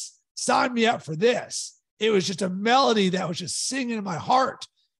vibes? Sign me up for this. It was just a melody that was just singing in my heart.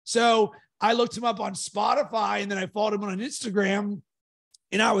 So I looked him up on Spotify, and then I followed him on Instagram,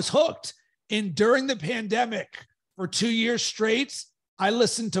 and I was hooked. And during the pandemic, for 2 years straight, I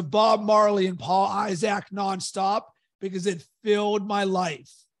listened to Bob Marley and Paul Isaac nonstop because it filled my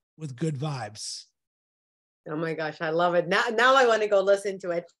life with good vibes. Oh my gosh, I love it. Now I want to go listen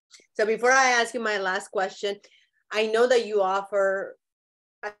to it. So before I ask you my last question, I know that you offer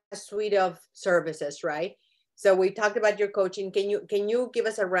a suite of services, right? So we talked about your coaching. Can you give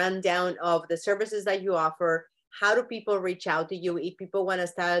us a rundown of the services that you offer? How do people reach out to you if people want to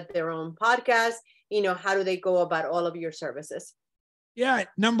start their own podcast? How do they go about all of your services? Yeah.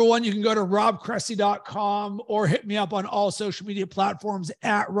 Number one, you can go to robcressy.com or hit me up on all social media platforms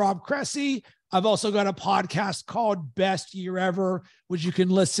at Rob Cressy. I've also got a podcast called Best Year Ever, which you can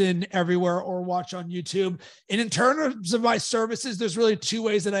listen everywhere or watch on YouTube. And in terms of my services, there's really two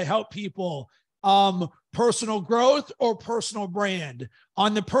ways that I help people. Personal growth or personal brand.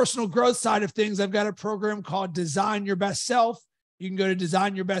 On the personal growth side of things, I've got a program called Design Your Best Self. You can go to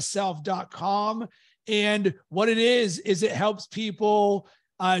designyourbestself.com. And what it is it helps people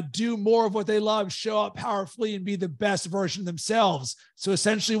do more of what they love, show up powerfully, and be the best version of themselves. So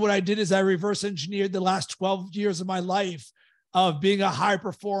essentially what I did is I reverse engineered the last 12 years of my life of being a high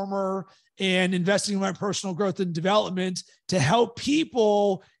performer and investing in my personal growth and development to help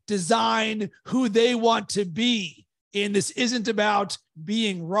people design who they want to be. And this isn't about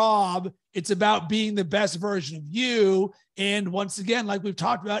being Rob. It's about being the best version of you. And once again, like we've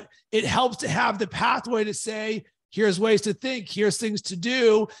talked about, it helps to have the pathway to say, here's ways to think, here's things to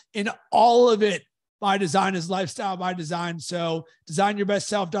do, and all of it by design is lifestyle by design. So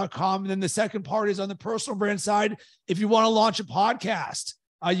designyourbestself.com. And then the second part is on the personal brand side. If you want to launch a podcast,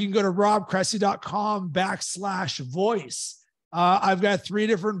 you can go to robcressy.com/voice. I've got 3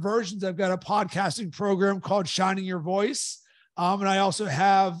 different versions. I've got a podcasting program called Shining Your Voice. And I also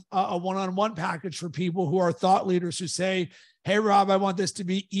have a one-on-one package for people who are thought leaders who say, hey, Rob, I want this to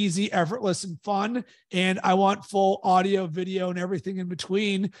be easy, effortless, and fun. And I want full audio, video, and everything in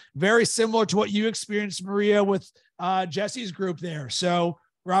between. Very similar to what you experienced, Maria, with Jesse's group there. So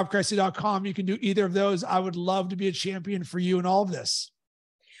robcressy.com, you can do either of those. I would love to be a champion for you in all of this.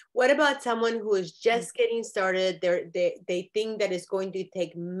 What about someone who is just getting started? They think that it's going to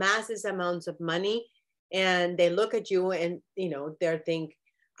take massive amounts of money, and they look at you and, they think,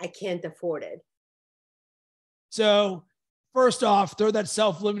 I can't afford it. So first off, throw that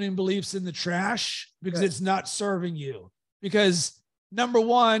self-limiting beliefs in the trash because it's not serving you. Because number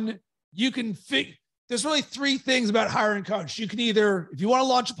one, there's really 3 things about hiring a coach. You can either, if you want to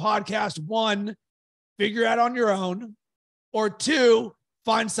launch a podcast, 1, figure out on your own, or 2,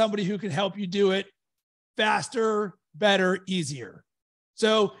 find somebody who can help you do it faster, better, easier.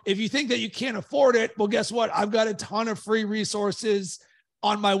 So if you think that you can't afford it, well, guess what? I've got a ton of free resources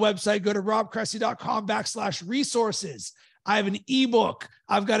on my website. Go to robcressy.com/resources. I have an ebook.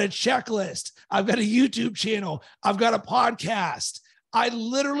 I've got a checklist. I've got a YouTube channel. I've got a podcast. I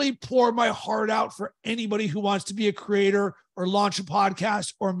literally pour my heart out for anybody who wants to be a creator or launch a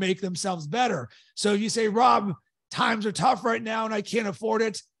podcast or make themselves better. So you say, Rob, times are tough right now and I can't afford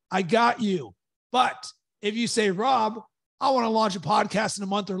it. I got you. But if you say, Rob, I want to launch a podcast in a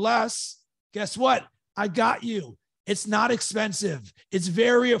month or less, guess what? I got you. It's not expensive. It's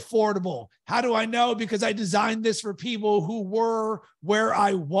very affordable. How do I know? Because I designed this for people who were where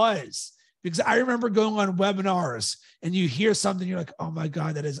I was. Because I remember going on webinars and you hear something, you're like, oh my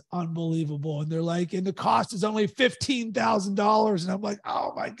God, that is unbelievable. And they're like, and the cost is only $15,000. And I'm like,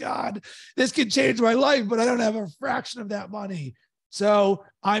 oh my God, this could change my life, but I don't have a fraction of that money. So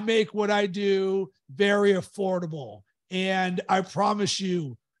I make what I do very affordable. And I promise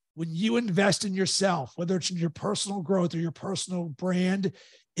you, when you invest in yourself, whether it's in your personal growth or your personal brand,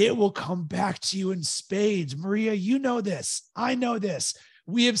 it will come back to you in spades. Maria, you know this. I know this.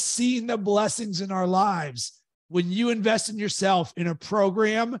 We have seen the blessings in our lives. When you invest in yourself in a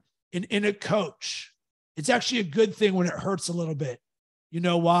program, in a coach. It's actually a good thing when it hurts a little bit. You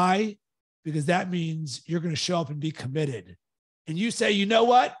know why? Because that means you're going to show up and be committed. And you say, you know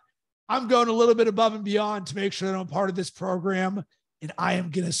what? I'm going a little bit above and beyond to make sure that I'm part of this program. And I am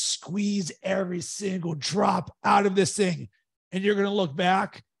going to squeeze every single drop out of this thing. And you're going to look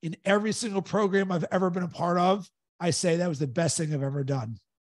back in every single program I've ever been a part of. I say that was the best thing I've ever done.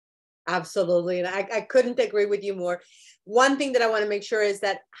 Absolutely. And I couldn't agree with you more. One thing that I want to make sure is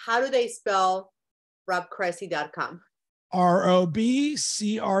that how do they spell robcressy.com?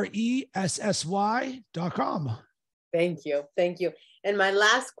 ROBCRESSY.com. Thank you. Thank you. And my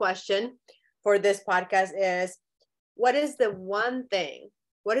last question for this podcast is, what is the one thing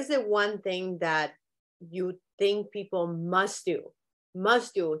that you think people must do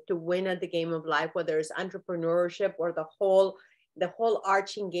to win at the game of life, whether it's entrepreneurship or the whole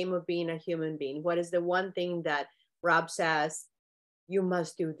arching game of being a human being? What is the one thing that Rob says, you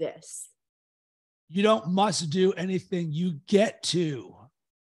must do this? You don't must do anything. You get to.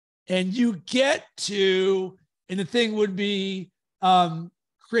 And you get to, and the thing would be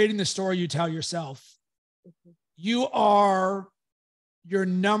creating the story you tell yourself. Mm-hmm. You are your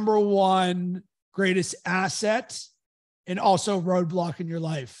number one greatest asset and also roadblock in your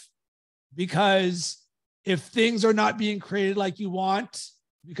life. Because if things are not being created like you want,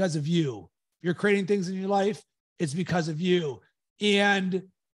 because of you. If you're creating things in your life, it's because of you. And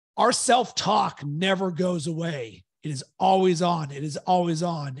our self-talk never goes away. It is always on. It is always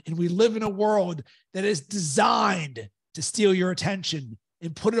on. And we live in a world that is designed to steal your attention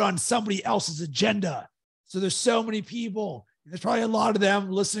and put it on somebody else's agenda. So there's so many people, and there's probably a lot of them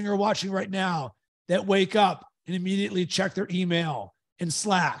listening or watching right now that wake up and immediately check their email and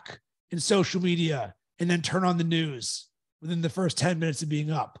Slack and social media and then turn on the news within the first 10 minutes of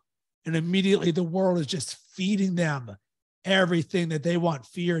being up. And immediately the world is just feeding them everything that they want: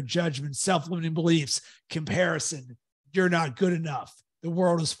 fear, judgment, self-limiting beliefs, comparison. You're not good enough. The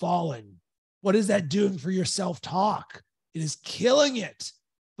world is falling. What is that doing for your self-talk? It is killing it.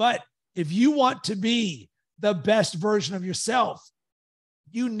 But if you want to be the best version of yourself,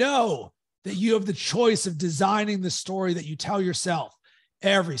 you know that you have the choice of designing the story that you tell yourself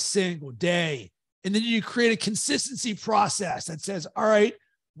every single day. And then you create a consistency process that says, all right,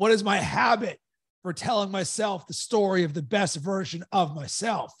 what is my habit for telling myself the story of the best version of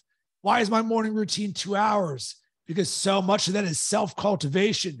myself? Why is my morning routine 2 hours? Because so much of that is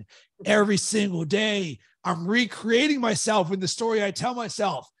self-cultivation. Every single day, I'm recreating myself in the story I tell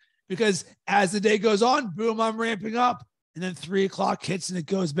myself. Because as the day goes on, boom, I'm ramping up. And then 3 o'clock hits and it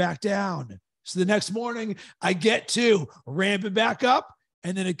goes back down. So the next morning, I get to ramp it back up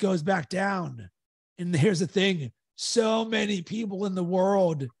and then it goes back down. And here's the thing. So many people in the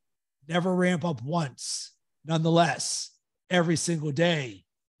world never ramp up once. Nonetheless, every single day.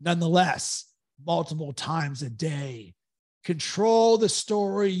 Nonetheless, multiple times a day. Control the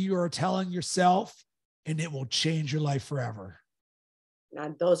story you are telling yourself, and it will change your life forever.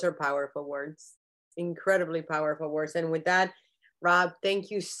 Now, those are powerful words, incredibly powerful words. And with that, Rob,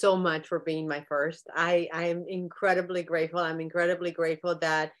 thank you so much for being my first. I am incredibly grateful. I'm incredibly grateful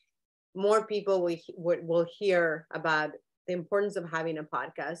that more people will hear about the importance of having a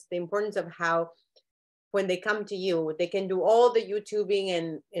podcast, the importance of how when they come to you, they can do all the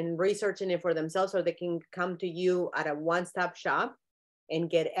YouTubing and researching it for themselves, or they can come to you at a one-stop shop and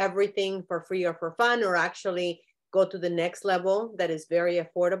get everything for free or for fun, or actually go to the next level that is very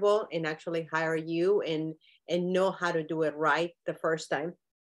affordable and actually hire you and know how to do it right the first time.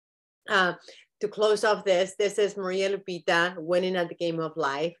 To close off this is Maria Lupita, winning at the game of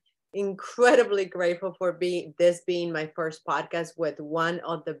life. Incredibly grateful for being my first podcast with one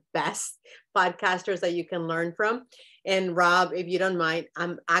of the best podcasters that you can learn from. And Rob, if you don't mind,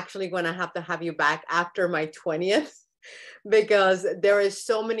 I'm actually going to have you back after my 20th, because there is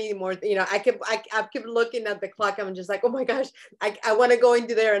so many more, I keep looking at the clock. I'm just like, oh my gosh, I want to go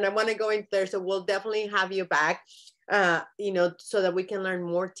into there and I want to go into there. So we'll definitely have you back, so that we can learn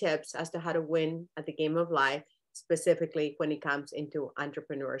more tips as to how to win at the game of life, specifically when it comes into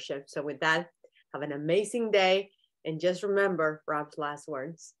entrepreneurship. So with that, have an amazing day. And just remember Rob's last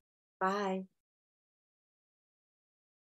words. Bye.